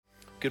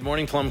Good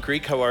morning, Plum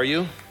Creek. How are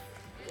you?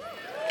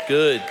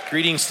 Good.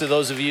 Greetings to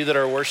those of you that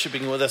are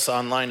worshiping with us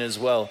online as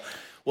well.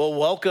 Well,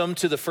 welcome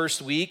to the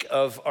first week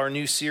of our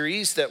new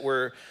series that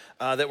we're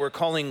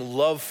calling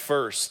Love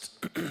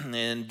First.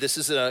 And this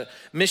is a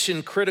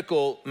mission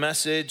critical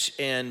message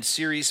and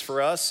series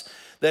for us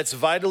that's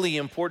vitally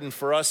important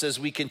for us as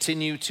we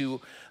continue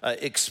to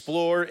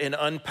explore and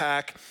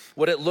unpack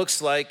what it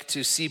looks like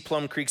to see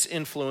Plum Creek's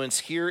influence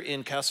here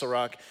in Castle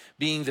Rock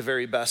being the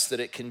very best that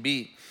it can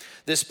be.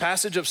 This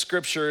passage of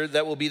scripture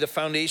that will be the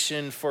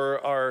foundation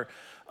for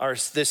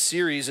this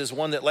series is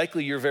one that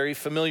likely you're very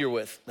familiar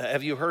with.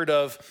 Have you heard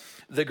of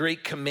the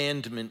Great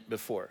Commandment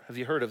before? Have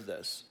you heard of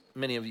this?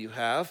 Many of you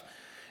have.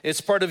 It's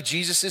part of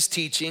Jesus'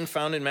 teaching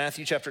found in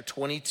Matthew chapter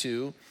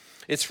 22.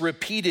 It's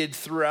repeated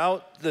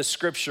throughout the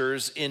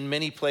scriptures in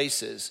many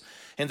places.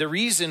 And the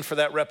reason for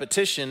that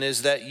repetition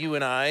is that you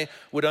and I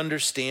would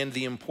understand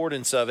the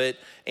importance of it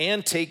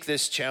and take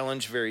this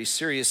challenge very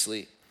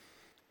seriously.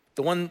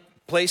 The one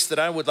place that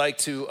I would like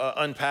to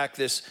unpack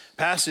this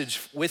passage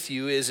with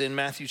you is in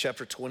Matthew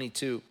chapter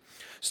 22.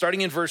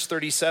 Starting in verse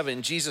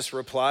 37, Jesus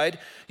replied,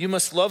 "You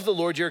must love the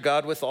Lord your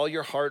God with all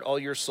your heart, all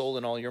your soul,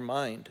 and all your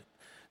mind.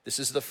 This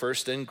is the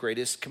first and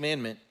greatest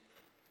commandment.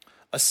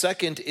 A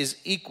second is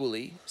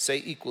equally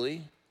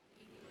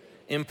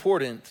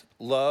important.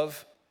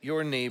 Love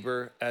your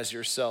neighbor as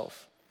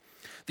yourself.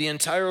 The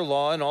entire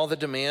law and all the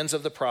demands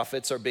of the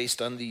prophets are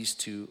based on these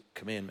two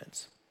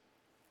commandments."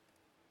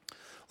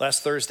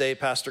 Last Thursday,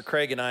 Pastor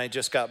Craig and I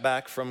just got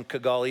back from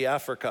Kigali,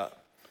 Africa.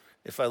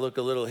 If I look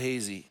a little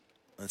hazy,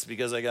 that's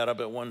because I got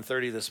up at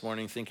 1:30 this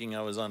morning thinking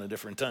I was on a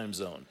different time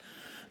zone.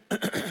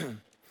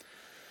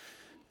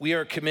 We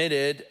are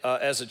committed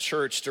as a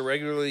church to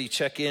regularly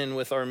check in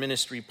with our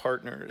ministry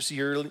partners.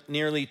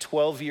 Nearly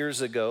 12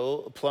 years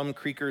ago, Plum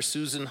Creeker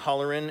Susan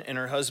Holleran and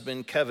her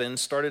husband Kevin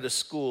started a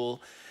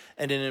school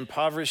in an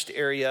impoverished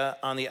area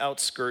on the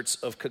outskirts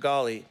of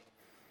Kigali.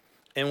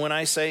 And when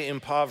I say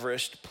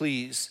impoverished,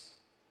 please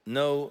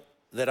know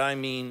that I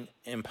mean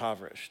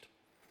impoverished.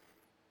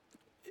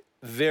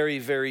 Very,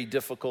 very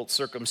difficult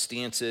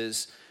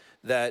circumstances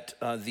that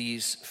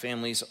these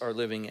families are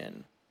living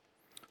in.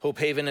 Hope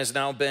Haven has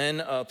now been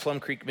a Plum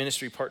Creek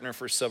ministry partner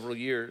for several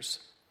years.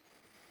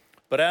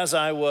 But as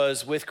I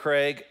was with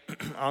Craig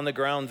on the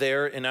ground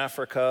there in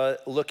Africa,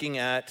 looking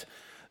at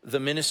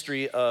the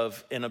ministry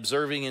of and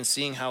observing and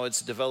seeing how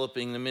it's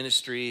developing the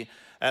ministry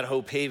at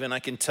Hope Haven, I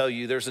can tell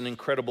you there's an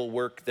incredible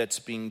work that's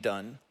being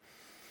done.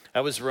 I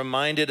was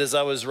reminded as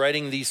I was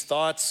writing these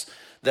thoughts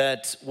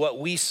that what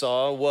we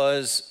saw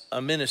was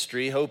a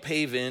ministry, Hope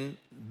Haven,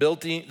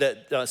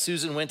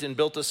 Susan went and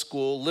built a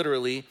school,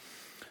 literally,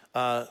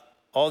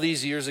 all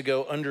these years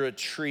ago under a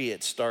tree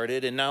it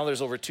started, and now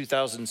there's over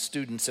 2,000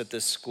 students at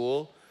this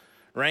school,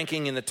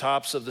 ranking in the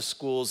tops of the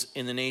schools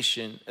in the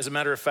nation. As a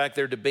matter of fact,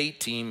 their debate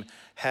team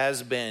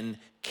has been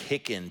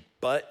kicking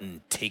butt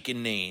and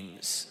taking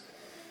names.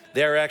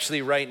 They're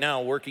actually right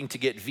now working to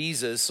get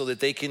visas so that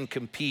they can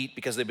compete,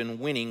 because they've been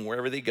winning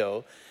wherever they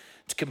go,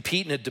 to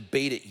compete in a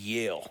debate at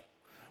Yale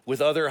with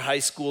other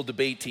high school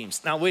debate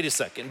teams. Now, wait a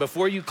second.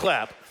 Before you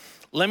clap,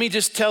 let me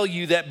just tell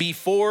you that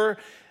before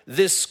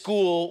this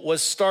school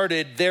was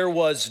started, there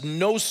was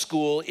no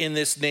school in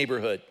this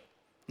neighborhood.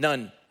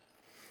 None.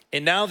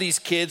 And now these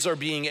kids are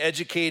being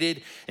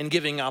educated and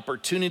giving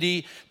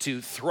opportunity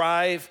to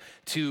thrive,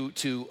 to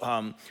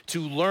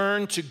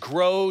learn, to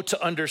grow,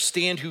 to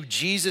understand who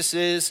Jesus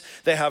is.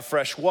 They have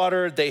fresh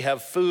water, they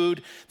have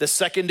food. The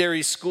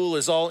secondary school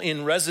is all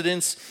in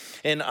residence.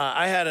 And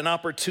I had an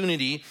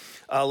opportunity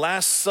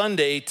last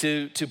Sunday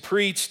to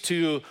preach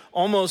to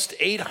almost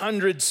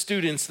 800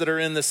 students that are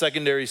in the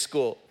secondary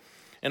school.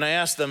 And I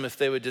asked them if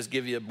they would just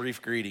give you a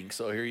brief greeting.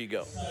 So here you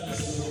go.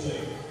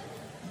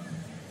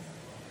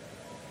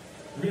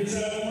 Reach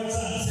out one more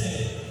time.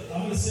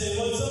 I'm going to say,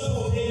 "What's up,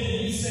 Hope Haven?"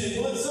 And you say,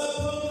 "What's up,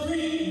 Plum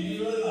Creek?" And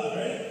you really loud,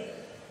 right?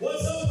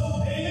 What's up,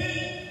 Hope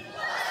Haven?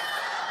 What's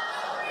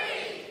up, Plum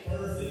Creek?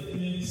 Perfect.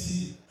 And then you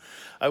see.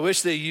 I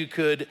wish that you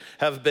could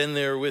have been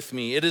there with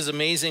me. It is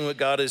amazing what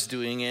God is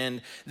doing.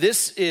 And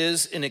this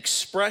is an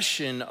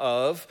expression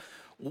of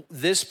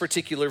this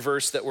particular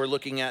verse that we're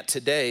looking at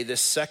today,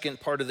 this second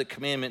part of the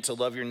commandment to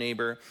love your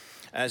neighbor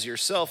as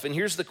yourself. And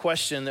here's the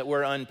question that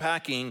we're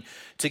unpacking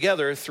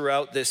together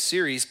throughout this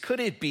series. Could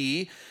it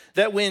be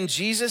that when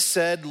Jesus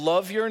said,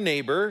 "Love your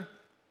neighbor,"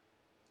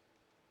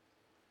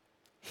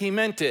 he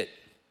meant it?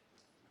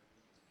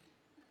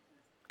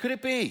 Could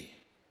it be?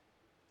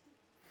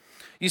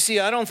 You see,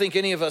 I don't think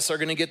any of us are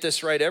going to get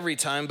this right every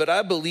time, but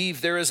I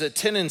believe there is a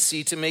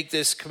tendency to make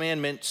this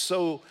commandment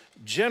so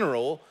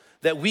general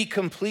that we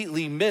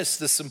completely miss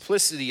the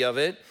simplicity of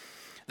it,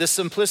 the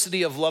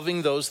simplicity of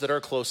loving those that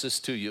are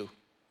closest to you.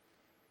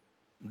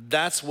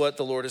 That's what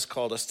the Lord has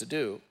called us to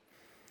do.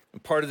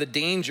 And part of the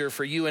danger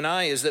for you and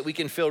I is that we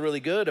can feel really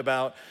good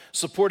about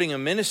supporting a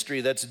ministry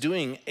that's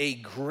doing a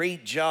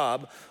great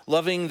job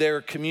loving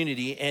their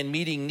community and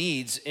meeting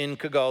needs in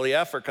Kigali,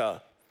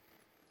 Africa,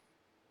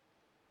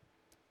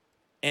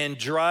 and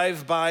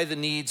drive by the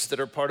needs that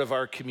are part of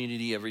our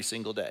community every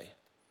single day.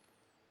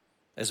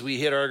 as we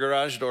hit our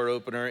garage door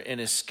opener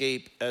and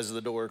escape as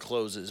the door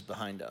closes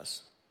behind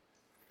us.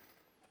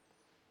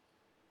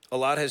 A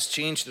lot has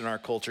changed in our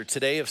culture.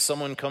 Today, if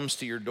someone comes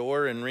to your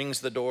door and rings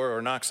the door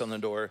or knocks on the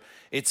door,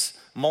 it's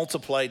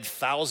multiplied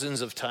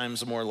thousands of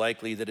times more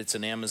likely that it's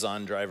an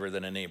Amazon driver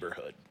than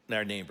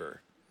our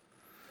neighbor.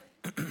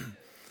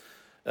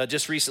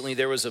 Just recently,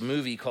 there was a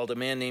movie called A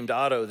Man Named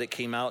Otto that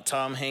came out.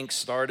 Tom Hanks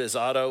starred as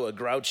Otto, a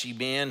grouchy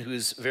man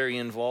who's very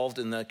involved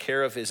in the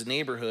care of his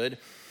neighborhood.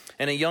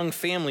 And a young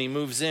family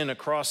moves in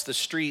across the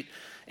street,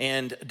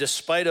 and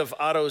despite of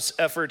Otto's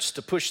efforts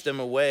to push them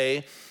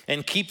away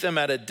and keep them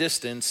at a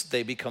distance,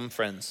 they become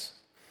friends.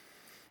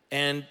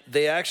 And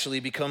they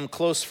actually become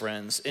close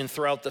friends. And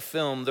throughout the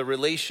film, the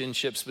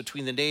relationships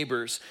between the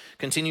neighbors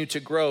continue to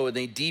grow, and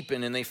they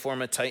deepen, and they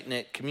form a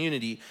tight-knit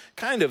community,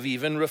 kind of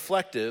even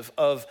reflective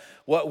of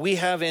what we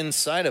have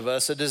inside of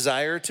us, a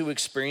desire to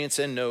experience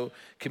and know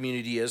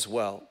community as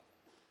well.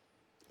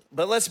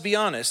 But let's be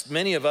honest,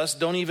 many of us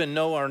don't even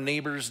know our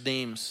neighbors'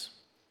 names,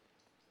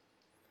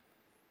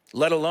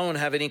 let alone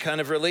have any kind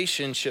of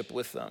relationship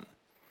with them.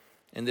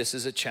 And this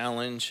is a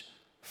challenge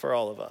for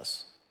all of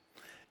us.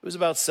 It was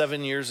about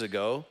 7 years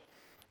ago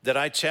that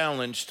I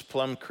challenged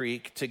Plum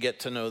Creek to get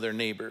to know their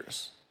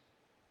neighbors.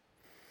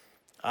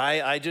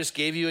 I just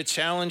gave you a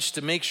challenge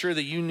to make sure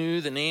that you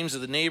knew the names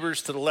of the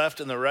neighbors to the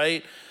left and the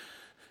right,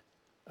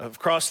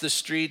 across the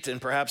street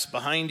and perhaps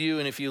behind you,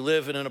 and if you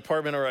live in an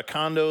apartment or a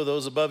condo,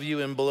 those above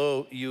you and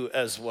below you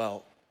as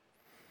well.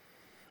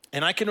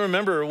 And I can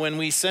remember when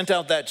we sent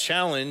out that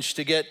challenge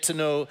to get to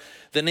know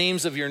the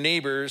names of your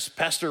neighbors,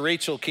 Pastor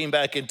Rachel came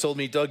back and told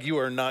me, Doug, you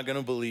are not going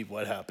to believe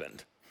what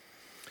happened.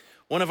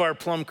 One of our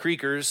Plum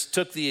Creekers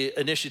took the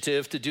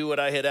initiative to do what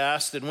I had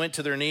asked and went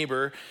to their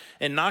neighbor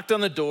and knocked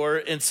on the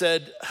door and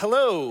said,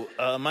 hello,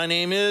 my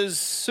name is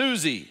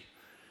Susie.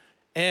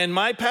 And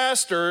my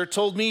pastor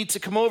told me to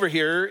come over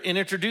here and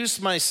introduce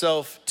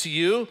myself to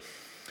you.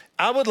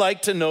 I would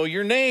like to know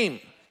your name.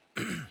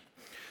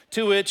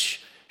 To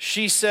which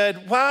she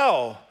said,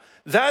 wow,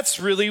 that's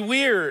really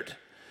weird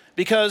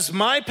because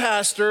my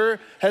pastor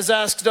has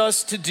asked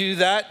us to do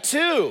that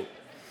too.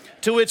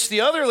 To which the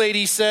other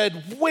lady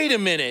said, wait a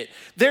minute,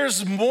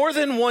 there's more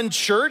than one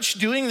church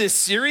doing this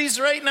series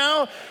right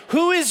now?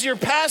 Who is your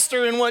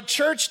pastor and what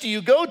church do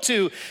you go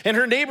to? And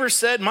her neighbor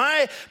said,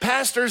 my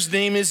pastor's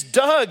name is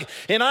Doug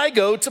and I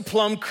go to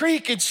Plum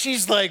Creek. And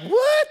she's like,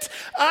 what?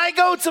 I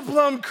go to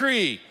Plum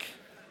Creek.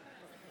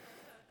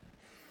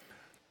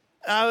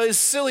 As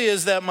silly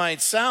as that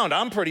might sound,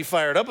 I'm pretty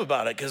fired up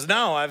about it because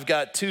now I've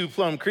got two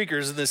Plum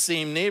Creekers in the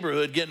same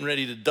neighborhood getting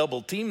ready to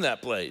double team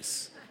that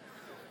place.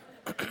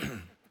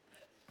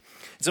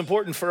 It's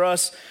important for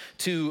us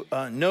to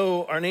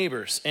know our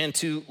neighbors and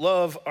to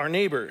love our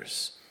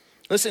neighbors.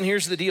 Listen,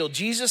 here's the deal.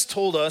 Jesus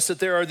told us that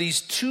there are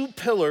these two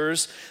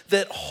pillars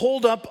that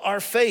hold up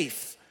our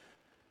faith.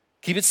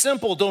 Keep it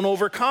simple. Don't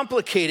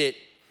overcomplicate it.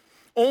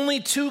 Only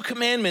two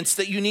commandments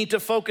that you need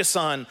to focus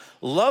on.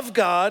 Love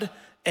God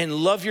and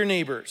love your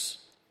neighbors.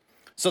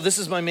 So this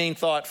is my main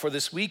thought for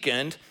this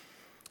weekend.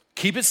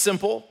 Keep it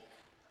simple.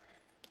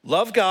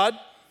 Love God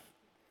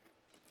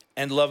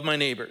and love my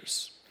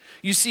neighbors.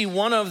 You see,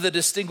 one of the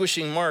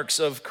distinguishing marks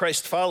of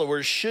Christ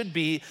followers should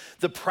be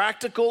the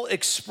practical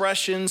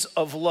expressions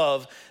of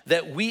love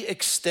that we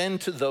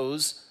extend to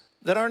those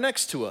that are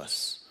next to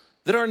us,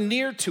 that are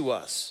near to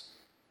us.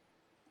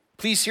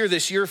 Please hear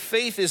this. Your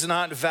faith is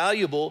not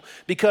valuable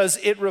because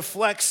it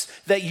reflects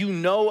that you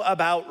know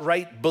about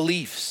right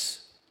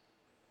beliefs,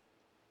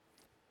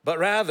 but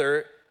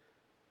rather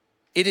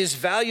it is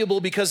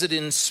valuable because it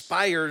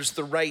inspires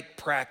the right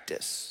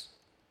practice.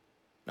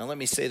 Now, let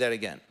me say that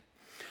again.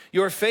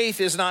 Your faith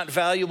is not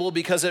valuable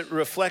because it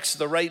reflects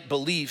the right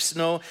beliefs.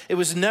 No, it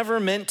was never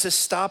meant to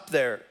stop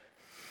there.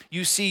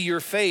 You see,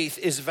 your faith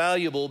is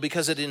valuable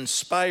because it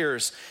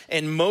inspires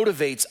and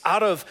motivates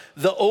out of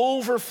the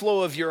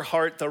overflow of your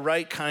heart the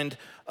right kind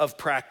of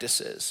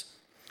practices.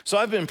 So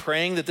I've been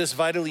praying that this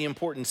vitally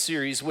important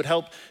series would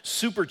help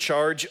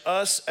supercharge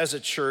us as a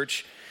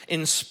church,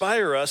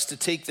 inspire us to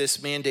take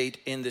this mandate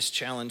and this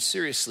challenge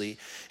seriously.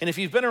 And if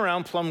you've been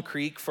around Plum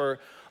Creek for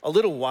a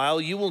little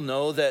while, you will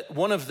know that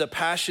one of the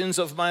passions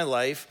of my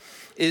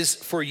life is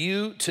for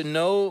you to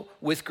know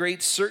with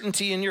great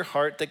certainty in your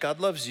heart that God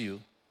loves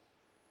you.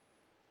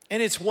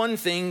 And it's one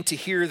thing to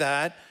hear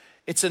that.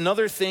 It's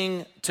another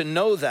thing to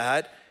know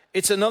that.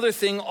 It's another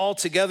thing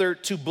altogether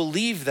to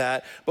believe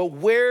that. But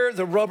where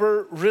the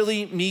rubber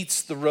really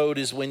meets the road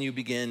is when you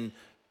begin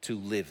to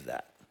live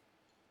that.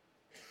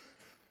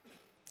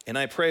 And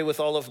I pray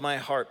with all of my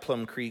heart,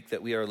 Plum Creek,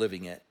 that we are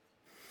living it.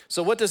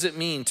 So what does it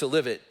mean to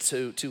live it,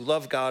 to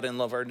love God and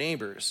love our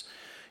neighbors?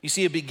 You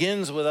see, it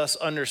begins with us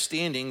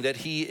understanding that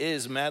he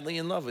is madly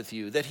in love with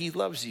you, that he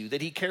loves you,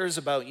 that he cares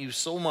about you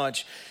so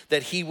much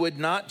that he would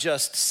not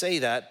just say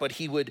that, but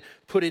he would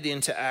put it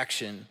into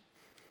action.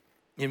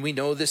 And we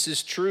know this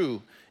is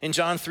true. In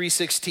John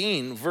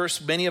 3:16, verse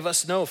many of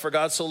us know, for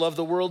God so loved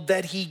the world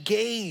that he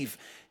gave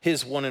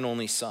his one and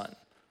only son,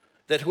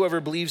 that whoever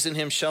believes in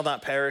him shall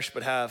not perish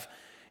but have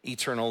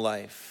eternal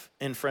life.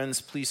 And friends,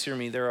 please hear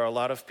me, there are a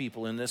lot of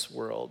people in this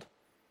world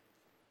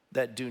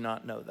that do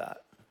not know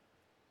that.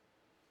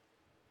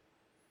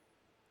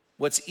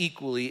 What's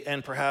equally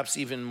and perhaps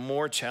even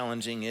more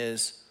challenging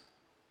is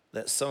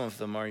that some of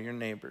them are your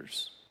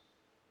neighbors.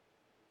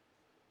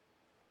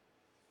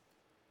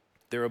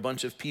 There are a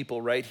bunch of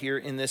people right here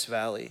in this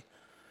valley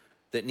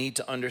that need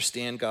to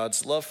understand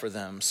God's love for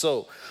them.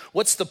 So,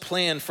 what's the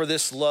plan for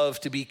this love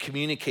to be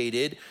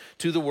communicated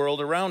to the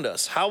world around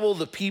us? How will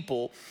the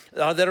people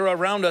that are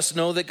around us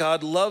know that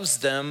God loves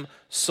them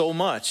so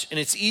much? And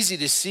it's easy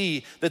to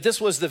see that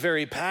this was the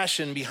very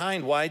passion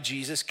behind why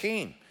Jesus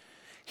came.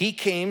 He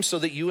came so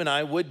that you and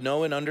I would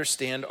know and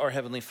understand our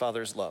Heavenly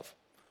Father's love.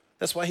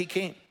 That's why he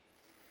came.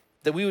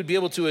 That we would be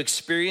able to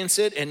experience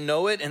it and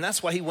know it, and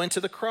that's why he went to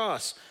the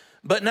cross.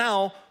 But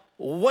now,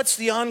 what's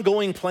the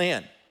ongoing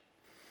plan?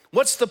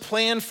 What's the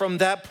plan from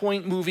that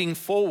point moving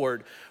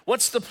forward?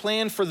 What's the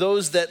plan for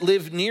those that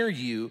live near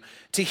you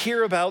to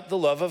hear about the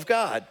love of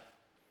God?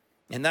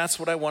 And that's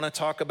what I want to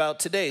talk about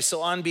today.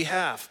 So on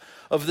behalf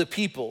of the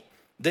people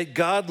that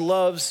God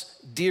loves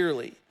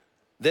dearly,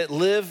 that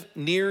live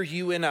near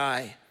you and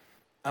I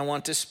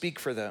want to speak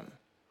for them.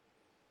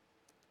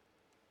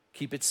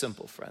 Keep it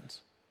simple,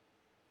 friends.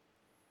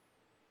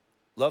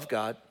 Love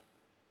God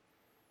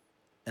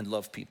and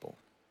love people.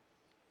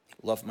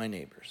 Love my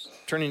neighbors.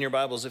 Turn in your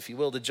Bibles, if you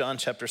will, to John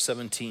chapter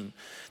 17.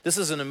 This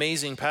is an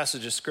amazing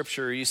passage of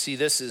scripture. You see,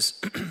 this is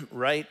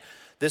right.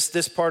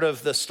 This part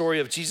of the story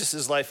of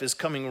Jesus' life is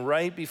coming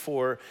right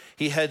before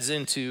he heads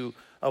into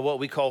what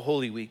we call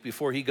Holy Week,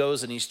 before he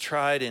goes and he's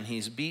tried and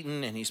he's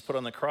beaten and he's put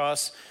on the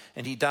cross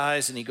and he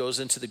dies and he goes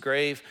into the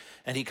grave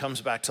and he comes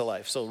back to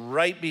life. So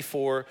right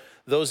before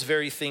those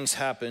very things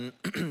happen,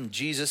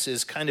 Jesus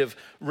is kind of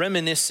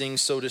reminiscing,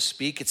 so to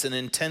speak. It's an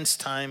intense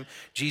time.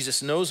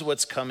 Jesus knows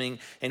what's coming,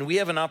 and we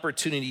have an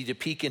opportunity to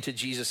peek into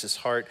Jesus'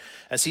 heart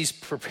as he's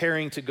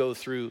preparing to go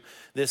through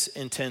this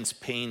intense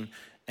pain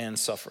and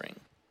suffering.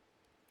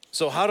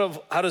 So how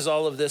does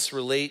all of this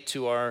relate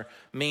to our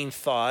main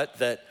thought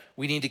that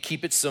we need to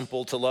keep it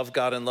simple to love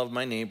God and love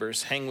my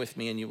neighbors? Hang with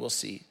me and you will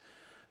see.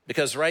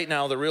 Because right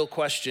now, the real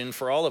question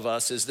for all of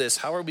us is this: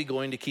 how are we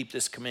going to keep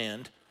this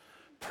command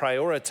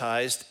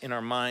prioritized in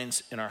our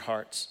minds, in our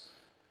hearts?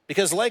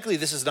 Because likely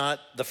this is not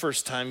the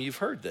first time you've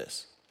heard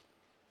this.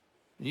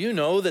 You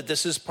know that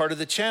this is part of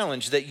the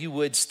challenge, that you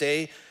would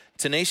stay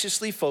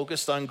tenaciously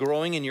focused on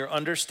growing in your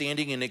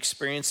understanding and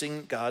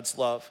experiencing God's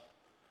love,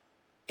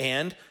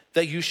 and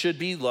that you should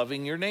be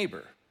loving your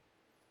neighbor.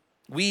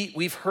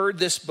 We've heard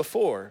this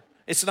before.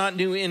 It's not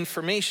new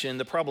information.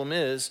 The problem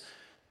is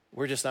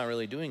we're just not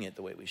really doing it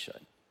the way we should.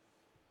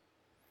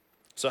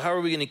 So how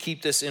are we going to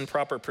keep this in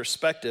proper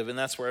perspective? And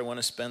that's where I want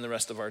to spend the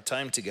rest of our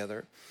time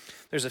together.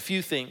 There's a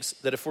few things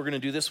that if we're going to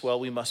do this well,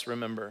 we must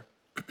remember.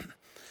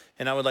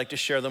 And I would like to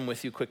share them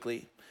with you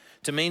quickly.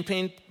 To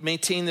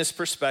maintain this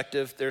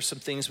perspective, there's some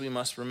things we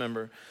must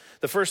remember.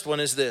 The first one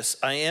is this: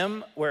 I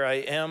am where I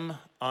am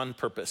on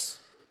purpose.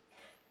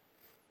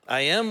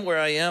 I am where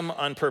I am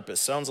on purpose.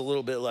 Sounds a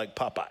little bit like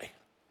Popeye.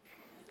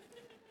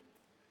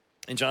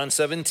 In John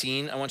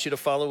 17, I want you to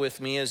follow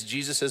with me as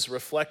Jesus is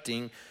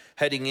reflecting,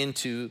 heading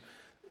into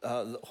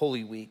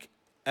Holy Week.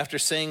 After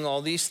saying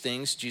all these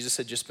things, Jesus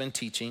had just been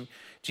teaching.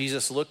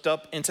 Jesus looked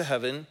up into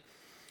heaven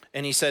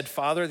and he said,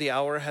 "Father, the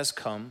hour has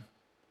come.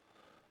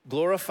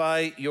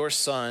 Glorify your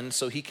Son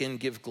so he can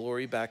give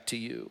glory back to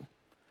you.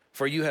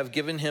 For you have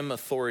given him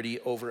authority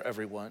over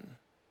everyone."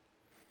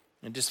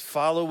 And just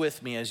follow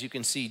with me as you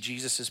can see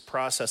Jesus is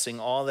processing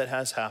all that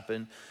has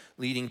happened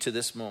leading to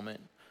this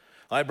moment.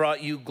 I brought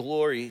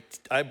glory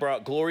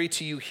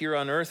to you here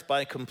on earth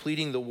by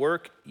completing the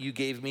work you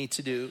gave me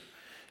to do.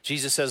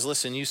 Jesus says,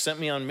 listen, you sent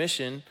me on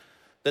mission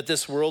that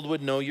this world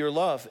would know your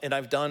love, and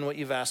I've done what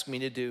you've asked me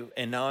to do,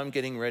 and now I'm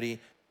getting ready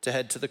to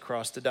head to the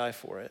cross to die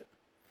for it.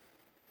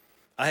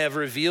 I have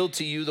revealed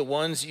to you the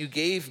ones you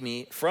gave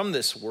me from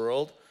this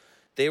world.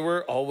 They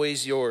were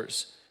always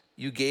yours.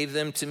 You gave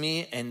them to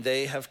me, and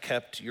they have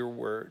kept your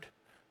word.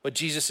 What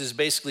Jesus is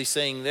basically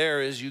saying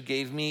there is, you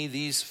gave me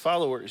these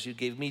followers, you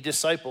gave me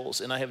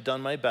disciples, and I have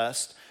done my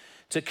best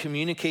to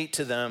communicate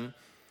to them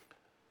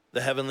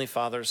the Heavenly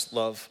Father's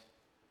love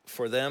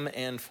for them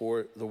and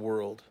for the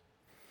world.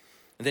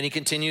 And then he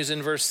continues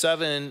in verse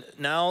 7,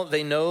 now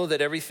they know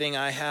that everything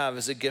I have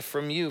is a gift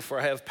from you, for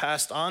I have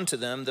passed on to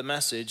them the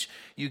message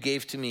you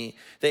gave to me.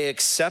 They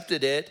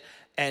accepted it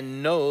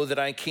and know that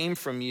I came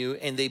from you,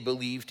 and they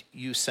believed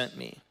you sent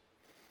me.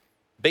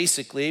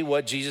 Basically,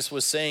 what Jesus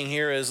was saying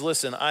here is,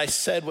 listen, I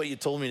said what you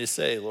told me to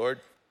say,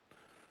 Lord,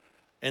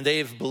 and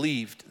they've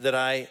believed that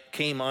I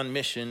came on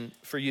mission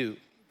for you.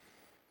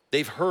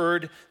 They've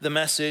heard the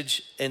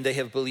message, and they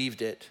have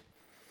believed it.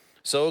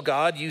 So,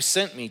 God, you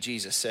sent me,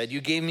 Jesus said. You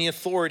gave me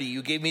authority.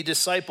 You gave me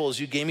disciples.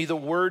 You gave me the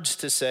words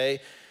to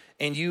say,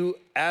 and you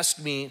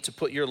asked me to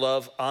put your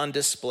love on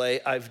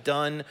display. I've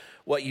done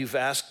what you've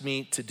asked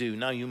me to do.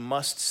 Now you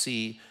must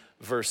see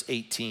verse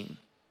 18.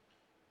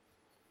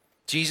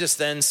 Jesus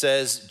then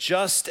says,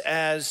 just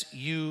as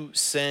you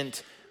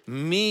sent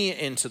me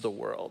into the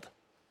world,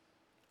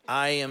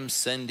 I am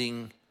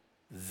sending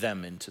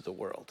them into the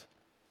world.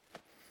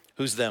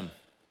 Who's them?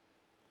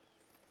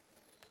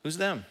 Who's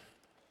them?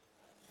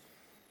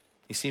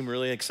 You seem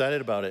really excited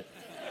about it.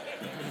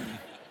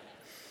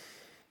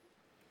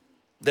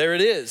 There it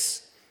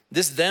is.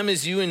 This them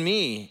is you and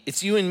me.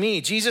 It's you and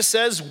me. Jesus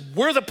says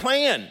we're the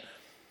plan.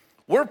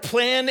 We're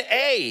plan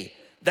A.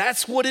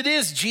 That's what it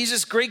is.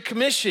 Jesus' Great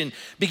Commission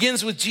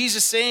begins with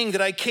Jesus saying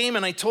that I came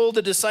and I told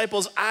the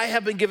disciples, I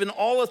have been given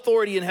all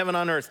authority in heaven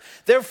and on earth.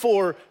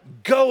 Therefore,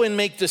 go and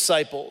make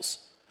disciples.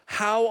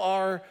 How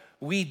are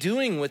we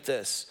doing with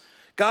this?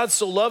 God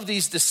so loved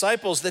these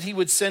disciples that he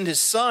would send his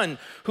son,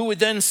 who would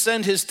then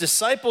send his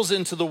disciples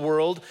into the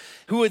world,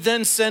 who would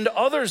then send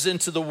others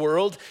into the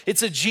world.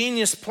 It's a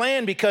genius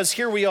plan because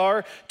here we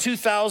are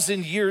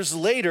 2,000 years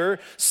later,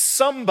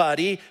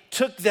 somebody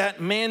took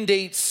that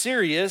mandate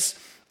serious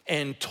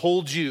and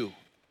told you.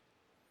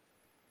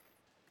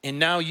 And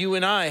now you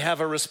and I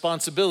have a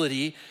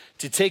responsibility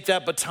to take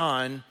that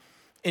baton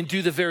and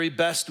do the very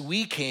best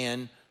we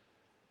can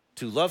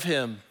to love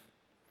him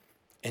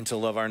and to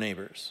love our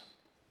neighbors.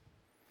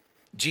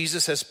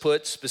 Jesus has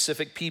put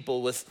specific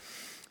people with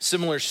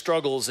similar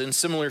struggles and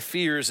similar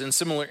fears and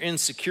similar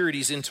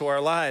insecurities into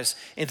our lives,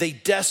 and they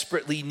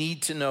desperately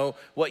need to know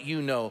what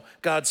you know: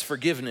 God's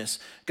forgiveness,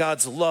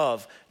 God's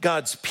love,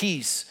 God's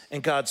peace,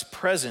 and God's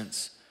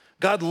presence.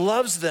 God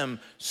loves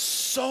them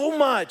so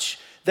much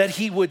that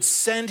he would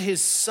send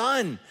his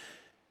son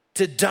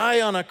to die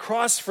on a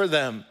cross for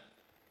them.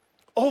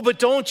 Oh, but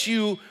don't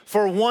you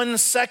for 1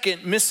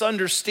 second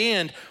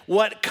misunderstand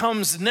what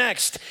comes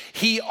next.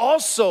 He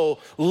also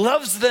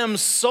loves them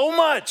so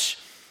much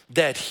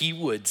that he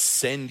would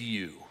send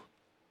you.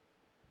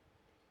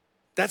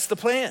 That's the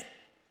plan.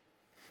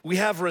 We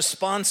have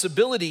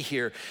responsibility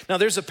here. Now,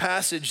 there's a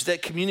passage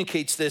that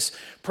communicates this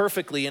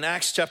perfectly in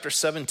Acts chapter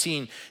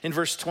 17 in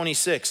verse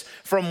 26.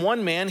 From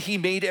one man, he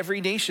made every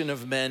nation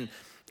of men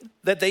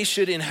that they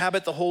should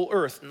inhabit the whole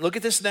earth. Look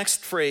at this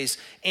next phrase.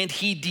 And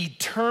he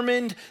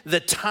determined the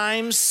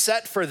times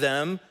set for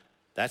them,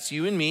 that's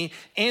you and me,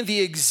 and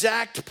the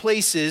exact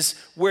places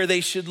where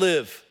they should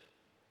live.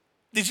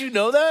 Did you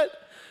know that?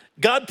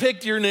 God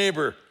picked your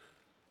neighbor.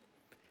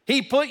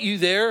 He put you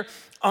there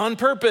on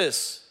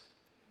purpose.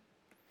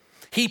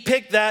 He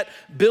picked that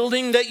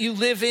building that you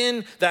live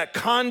in, that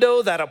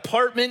condo, that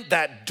apartment,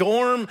 that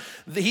dorm.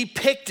 He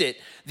picked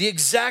it, the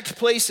exact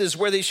places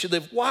where they should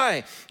live.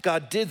 Why?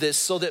 God did this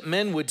so that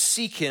men would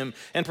seek him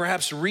and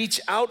perhaps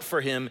reach out for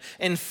him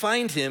and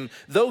find him,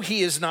 though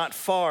he is not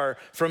far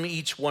from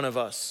each one of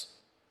us.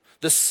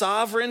 The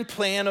sovereign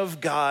plan of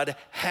God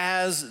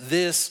has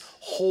this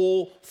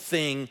whole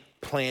thing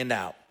planned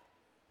out.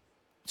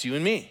 It's you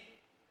and me.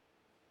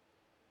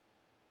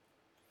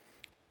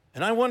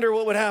 And I wonder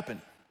what would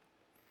happen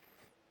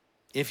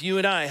if you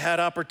and I had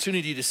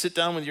opportunity to sit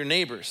down with your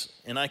neighbors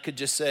and I could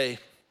just say,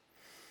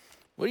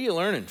 what are you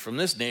learning from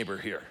this neighbor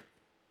here?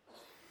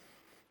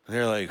 And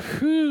they're like,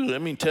 whew,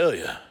 let me tell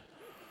you,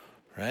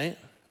 right?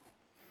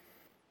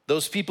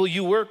 Those people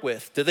you work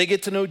with, do they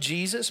get to know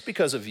Jesus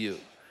because of you?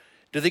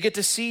 Do they get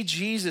to see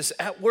Jesus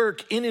at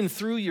work in and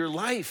through your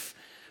life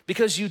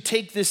because you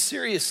take this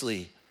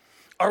seriously?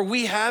 Are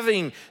we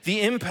having the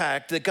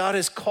impact that God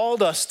has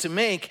called us to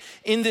make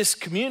in this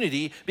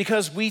community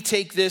because we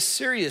take this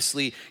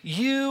seriously?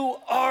 You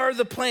are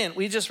the plan.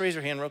 Will you just raise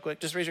your hand real quick?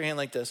 Just raise your hand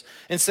like this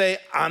and say,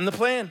 I'm the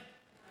plan.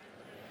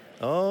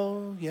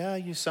 Oh, yeah,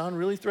 you sound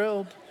really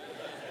thrilled.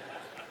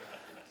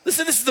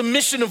 Listen, this is the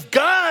mission of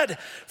God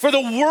for the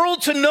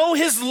world to know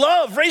his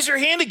love. Raise your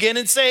hand again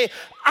and say,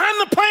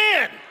 I'm the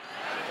plan.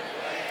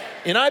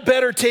 And I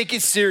better take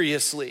it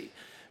seriously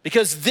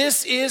because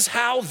this is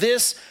how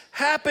this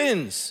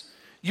happens.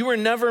 You were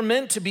never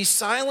meant to be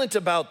silent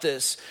about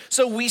this.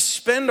 So we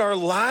spend our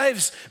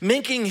lives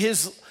making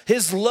his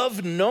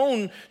love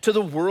known to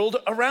the world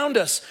around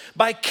us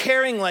by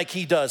caring like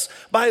he does,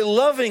 by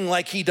loving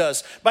like he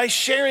does, by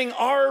sharing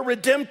our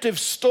redemptive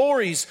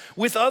stories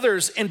with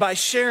others, and by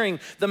sharing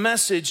the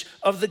message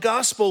of the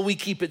gospel. We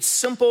keep it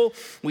simple.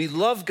 We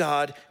love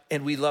God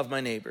and we love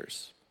my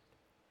neighbors.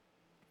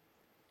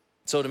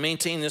 So to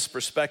maintain this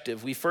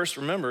perspective, we first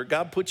remember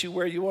God put you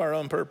where you are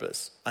on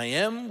purpose. I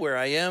am where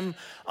I am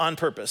on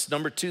purpose.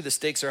 Number 2, the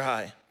stakes are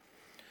high.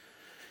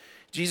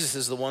 Jesus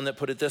is the one that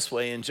put it this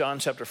way in John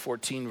chapter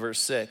 14, verse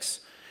 6.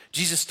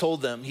 Jesus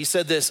told them, he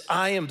said this,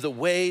 I am the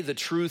way, the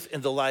truth,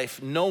 and the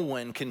life. No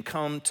one can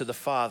come to the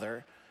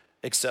Father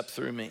except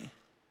through me.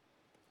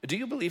 Do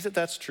you believe that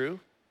that's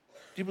true?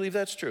 Do you believe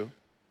that's true?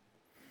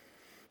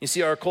 You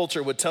see, our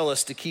culture would tell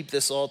us to keep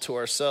this all to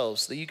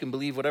ourselves, that you can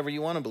believe whatever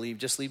you want to believe,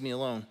 just leave me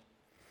alone.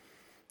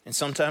 And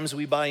sometimes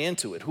we buy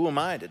into it. Who am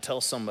I to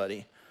tell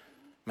somebody,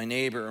 my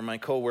neighbor or my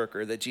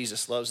coworker, that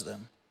Jesus loves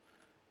them?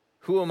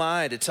 Who am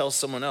I to tell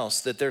someone else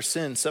that their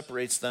sin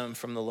separates them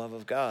from the love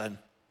of God?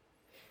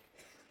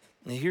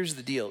 And here's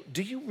the deal.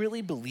 Do you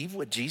really believe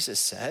what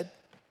Jesus said?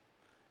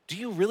 Do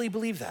you really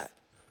believe that?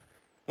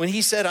 When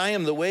he said, I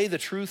am the way, the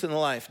truth, and the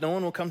life, no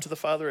one will come to the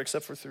Father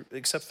except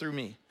through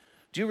me.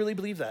 Do you really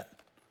believe that?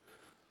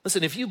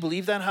 Listen, if you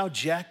believe that, how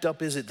jacked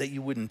up is it that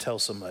you wouldn't tell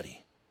somebody?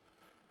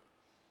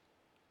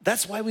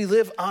 That's why we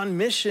live on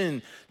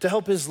mission, to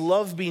help his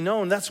love be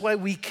known. That's why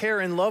we care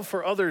and love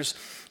for others,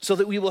 so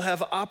that we will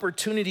have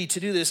opportunity to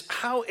do this.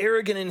 How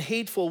arrogant and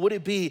hateful would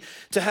it be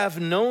to have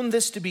known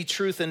this to be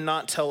truth and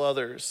not tell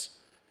others?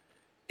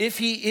 If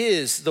he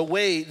is the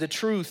way, the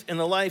truth, and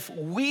the life,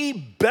 we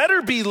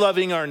better be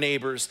loving our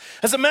neighbors.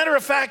 As a matter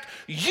of fact,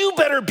 you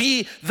better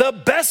be the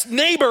best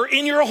neighbor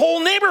in your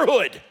whole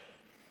neighborhood.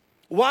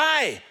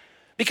 Why?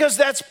 Because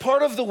that's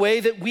part of the way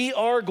that we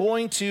are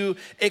going to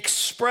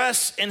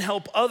express and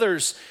help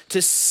others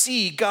to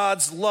see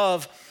God's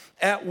love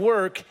at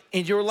work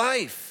in your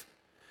life.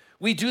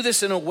 We do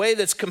this in a way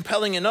that's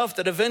compelling enough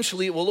that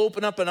eventually it will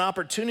open up an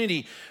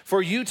opportunity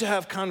for you to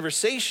have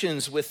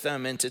conversations with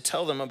them and to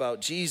tell them about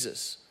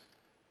Jesus.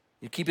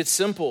 You keep it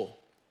simple.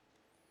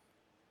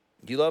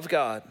 You love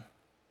God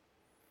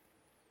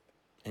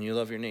and you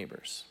love your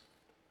neighbors.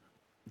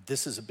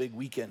 This is a big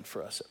weekend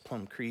for us at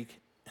Plum Creek.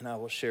 And I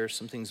will share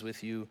some things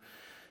with you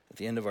at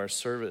the end of our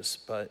service,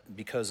 but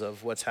because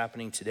of what's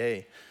happening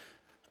today,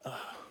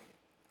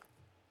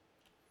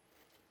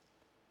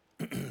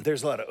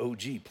 there's a lot of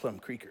OG Plum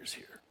Creekers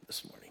here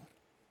this morning.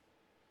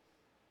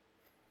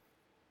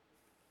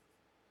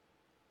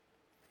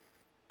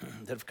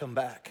 That have come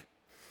back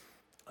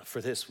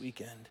for this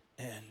weekend,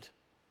 and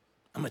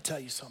I'm going to tell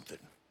you something.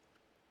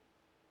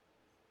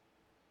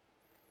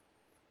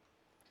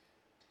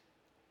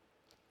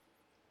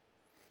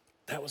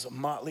 That was a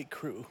motley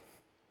crew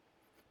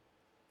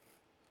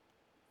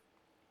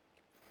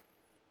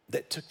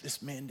that took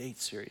this mandate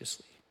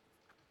seriously.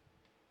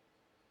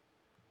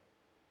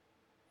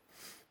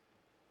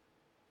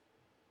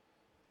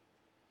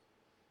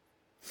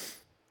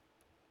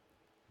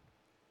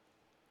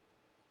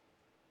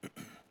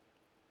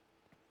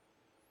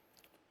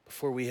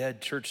 Before we had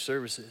church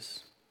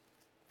services,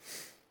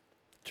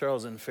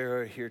 Charles and Farah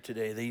are here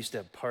today. They used to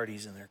have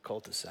parties in their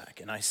cul-de-sac,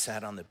 and I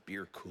sat on the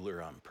beer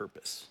cooler on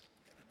purpose.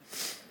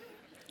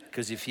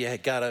 Because if you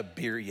had got a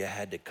beer, you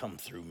had to come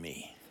through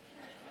me.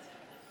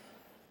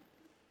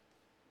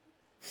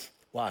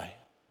 Why?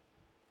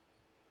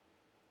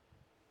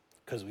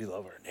 Because we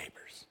love our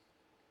neighbors.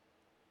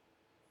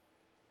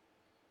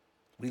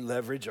 We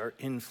leverage our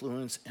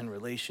influence and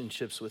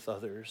relationships with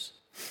others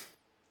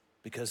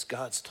because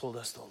God's told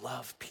us to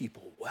love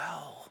people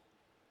well.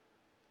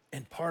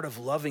 And part of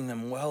loving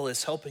them well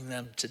is helping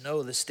them to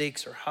know the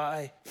stakes are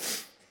high.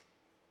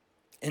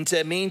 And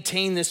to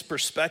maintain this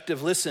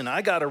perspective, listen,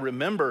 I got to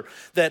remember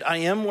that I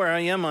am where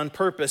I am on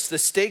purpose. The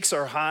stakes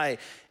are high,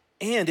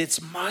 and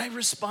it's my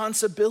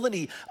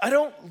responsibility. I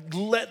don't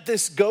let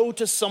this go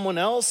to someone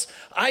else.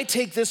 I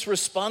take this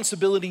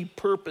responsibility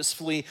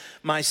purposefully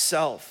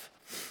myself.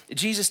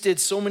 Jesus did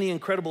so many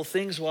incredible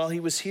things while he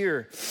was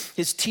here.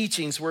 His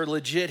teachings were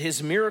legit.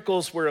 His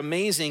miracles were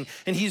amazing.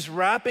 And he's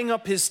wrapping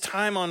up his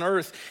time on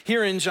earth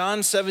here in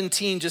John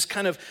 17, just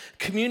kind of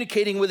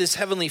communicating with his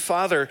heavenly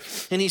Father.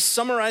 And he's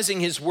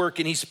summarizing his work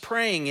and he's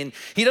praying. And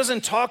he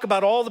doesn't talk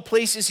about all the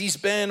places he's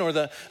been or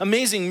the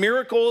amazing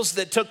miracles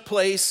that took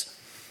place.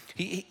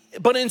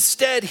 But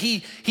instead,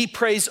 he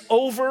prays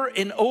over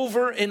and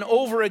over and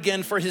over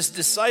again for his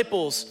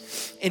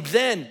disciples. And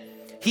then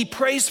he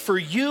prays for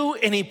you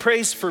and he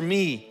prays for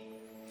me.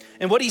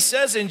 And what he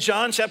says in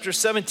John chapter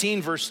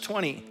 17, verse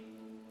 20,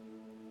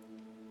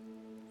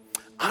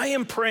 I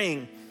am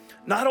praying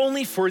not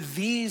only for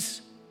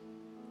these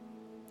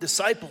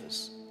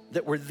disciples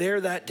that were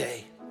there that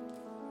day,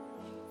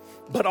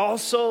 but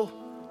also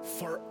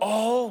for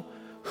all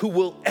who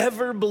will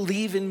ever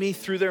believe in me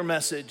through their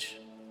message.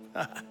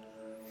 Do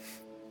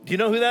you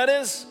know who that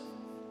is?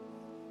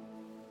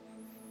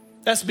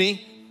 That's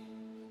me.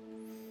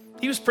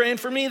 He was praying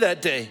for me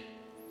that day.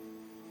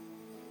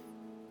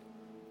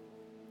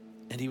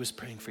 And he was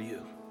praying for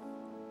you.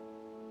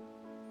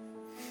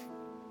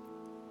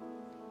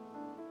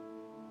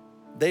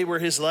 They were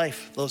his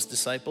life, those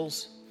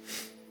disciples.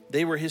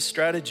 They were his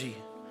strategy.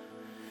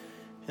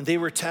 And they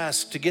were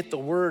tasked to get the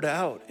word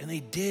out. And they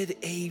did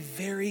a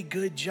very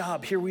good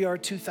job. Here we are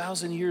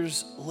 2,000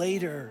 years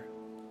later,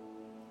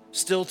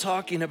 still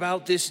talking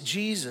about this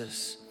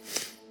Jesus.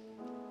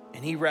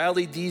 And he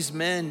rallied these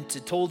men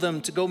told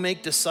them to go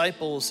make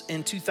disciples.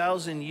 And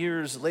 2,000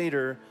 years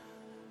later,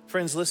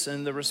 friends,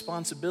 listen, the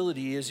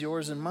responsibility is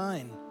yours and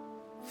mine.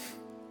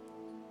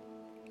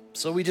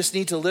 So we just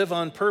need to live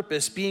on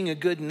purpose, being a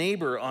good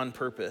neighbor on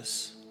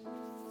purpose.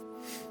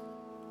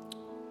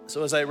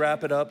 So as I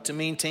wrap it up, to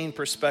maintain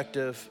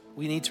perspective,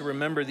 we need to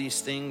remember these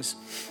things.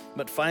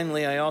 But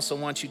finally, I also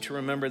want you to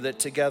remember that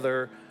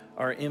together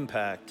our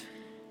impact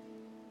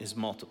is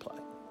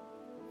multiplied.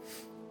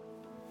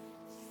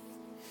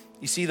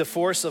 You see, the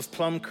force of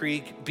Plum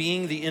Creek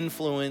being the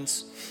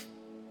influence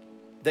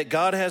that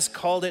God has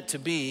called it to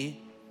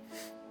be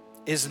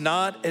is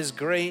not as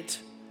great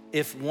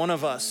if one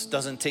of us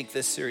doesn't take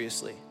this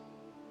seriously.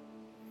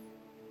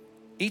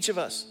 Each of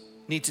us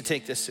need to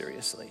take this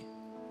seriously.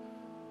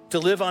 To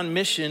live on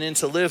mission and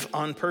to live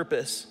on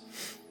purpose.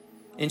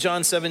 In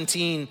John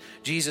 17,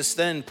 Jesus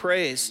then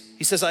prays.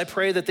 He says, I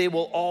pray that they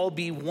will all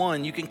be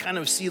one. You can kind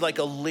of see like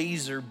a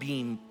laser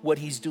beam what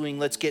he's doing.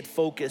 Let's get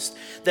focused.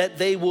 That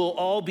they will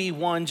all be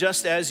one,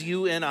 just as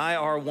you and I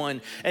are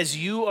one. As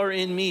you are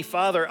in me,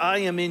 Father, I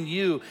am in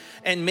you.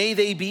 And may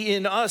they be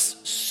in us,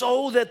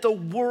 so that the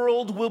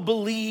world will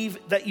believe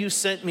that you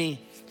sent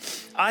me.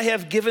 I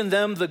have given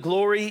them the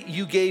glory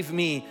you gave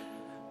me,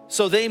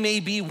 so they may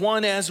be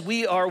one as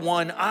we are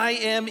one. I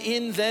am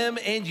in them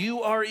and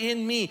you are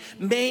in me.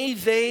 May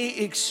they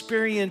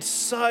experience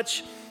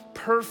such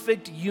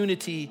perfect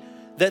unity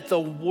that the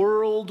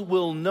world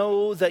will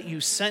know that you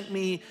sent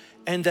me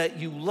and that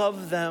you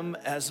love them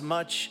as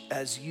much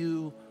as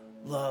you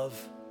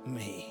love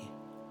me.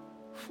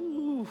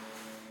 Whew.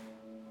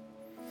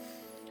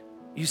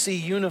 You see,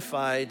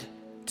 unified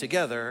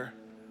together,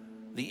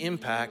 the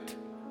impact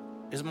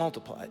is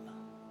multiplied.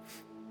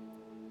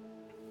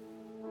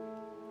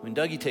 When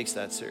Dougie takes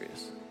that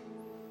serious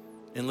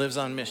and lives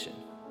on mission,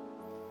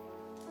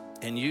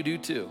 and you do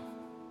too,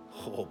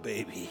 oh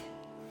baby,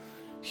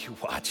 you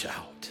watch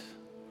out.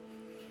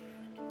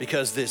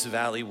 Because this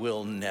valley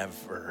will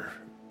never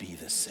be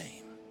the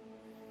same.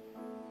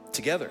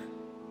 Together,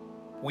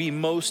 we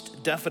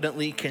most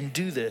definitely can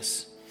do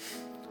this.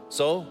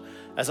 So,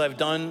 as I've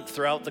done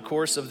throughout the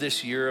course of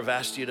this year, I've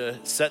asked you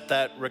to set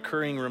that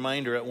recurring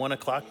reminder at 1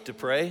 o'clock to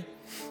pray.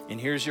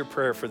 And here's your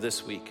prayer for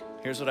this week.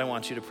 Here's what I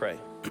want you to pray.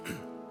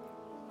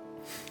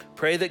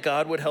 Pray that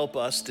God would help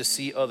us to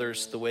see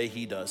others the way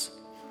he does.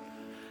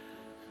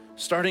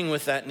 Starting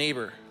with that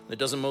neighbor that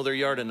doesn't mow their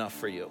yard enough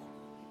for you,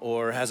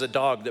 or has a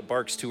dog that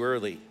barks too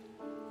early.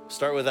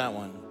 Start with that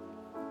one.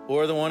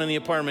 Or the one in the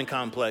apartment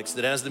complex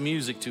that has the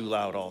music too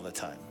loud all the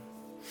time,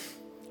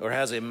 or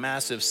has a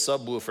massive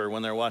subwoofer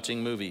when they're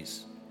watching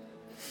movies.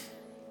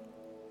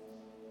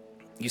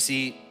 You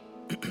see,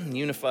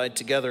 unified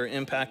together,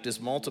 impact is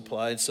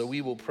multiplied, so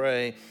we will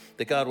pray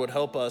that God would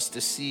help us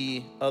to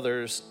see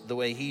others the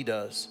way he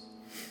does.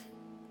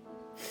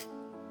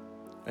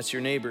 That's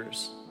your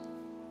neighbors.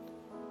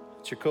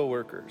 It's your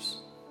coworkers,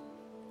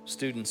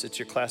 students, it's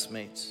your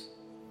classmates.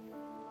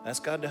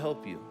 Ask God to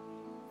help you.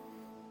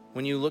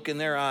 When you look in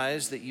their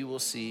eyes, that you will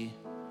see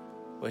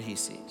what he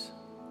sees.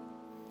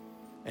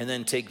 And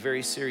then take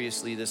very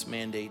seriously this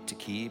mandate to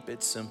keep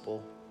it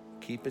simple.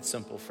 Keep it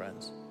simple,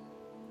 friends.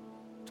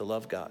 To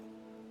love God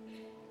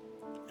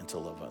and to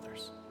love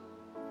others.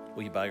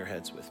 Will you bow your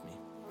heads with me?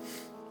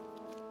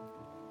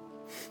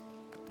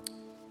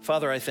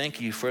 Father, I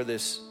thank you for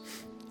this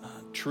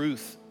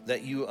truth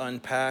that you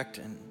unpacked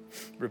and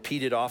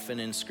repeated often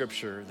in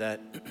Scripture,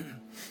 that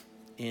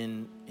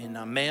in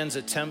a man's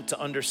attempt to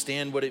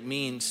understand what it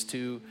means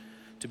to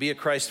be a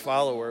Christ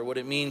follower, what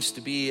it means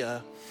to be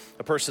a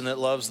person that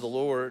loves the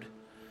Lord,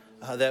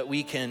 that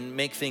we can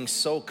make things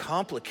so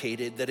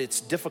complicated that it's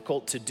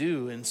difficult to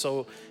do. And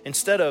so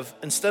instead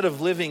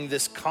of living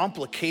this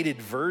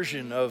complicated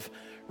version of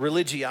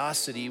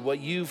religiosity, what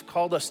you've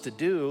called us to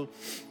do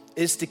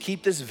is to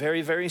keep this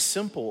very, very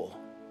simple.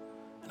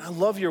 And I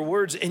love your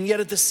words, and yet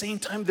at the same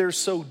time, they're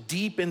so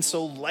deep and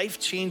so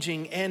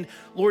life-changing. And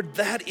Lord,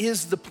 that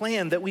is the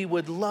plan, that we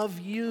would love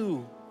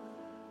you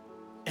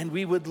and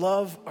we would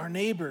love our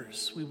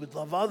neighbors. We would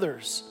love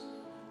others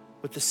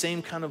with the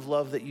same kind of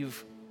love that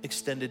you've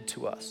extended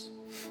to us.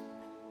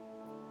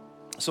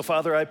 So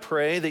Father, I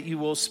pray that you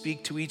will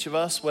speak to each of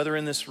us, whether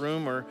in this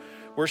room or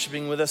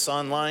worshiping with us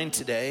online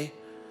today,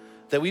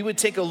 that we would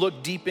take a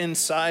look deep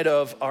inside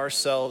of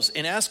ourselves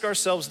and ask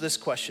ourselves this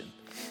question.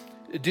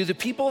 Do the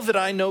people that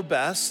I know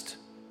best,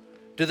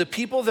 do the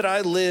people that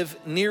I live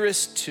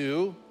nearest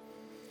to,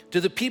 do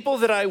the people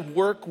that I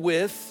work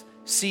with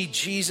see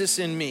Jesus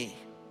in me?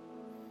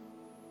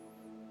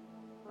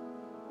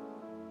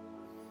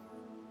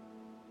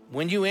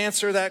 When you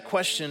answer that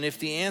question, if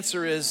the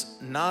answer is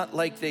not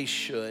like they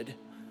should,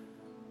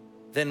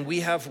 then we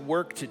have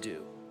work to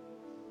do.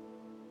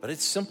 But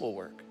it's simple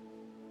work.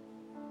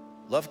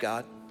 Love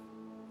God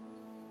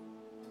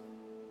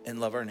and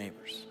love our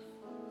neighbors.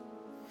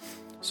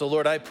 So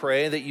Lord, I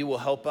pray that you will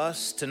help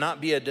us to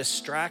not be a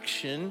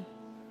distraction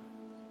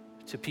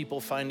to people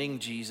finding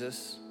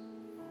Jesus,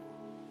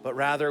 but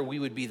rather we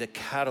would be the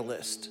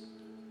catalyst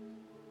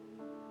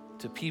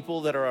to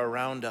people that are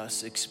around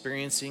us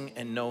experiencing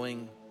and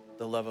knowing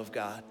the love of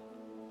God.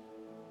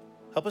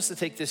 Help us to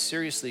take this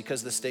seriously,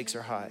 because the stakes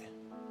are high.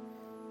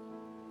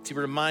 To be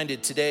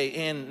reminded today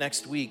and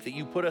next week that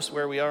you put us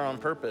where we are on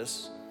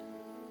purpose,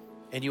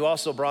 and you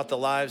also brought the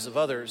lives of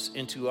others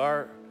into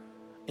our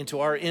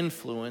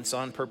influence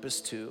on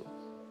purpose too.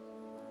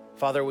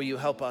 Father, will you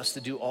help us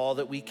to do all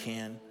that we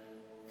can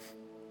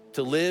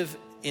to live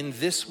in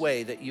this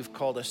way that you've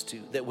called us to,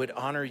 that would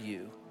honor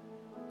you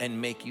and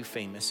make you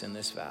famous in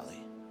this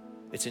valley.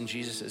 It's in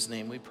Jesus'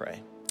 name we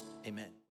pray. Amen.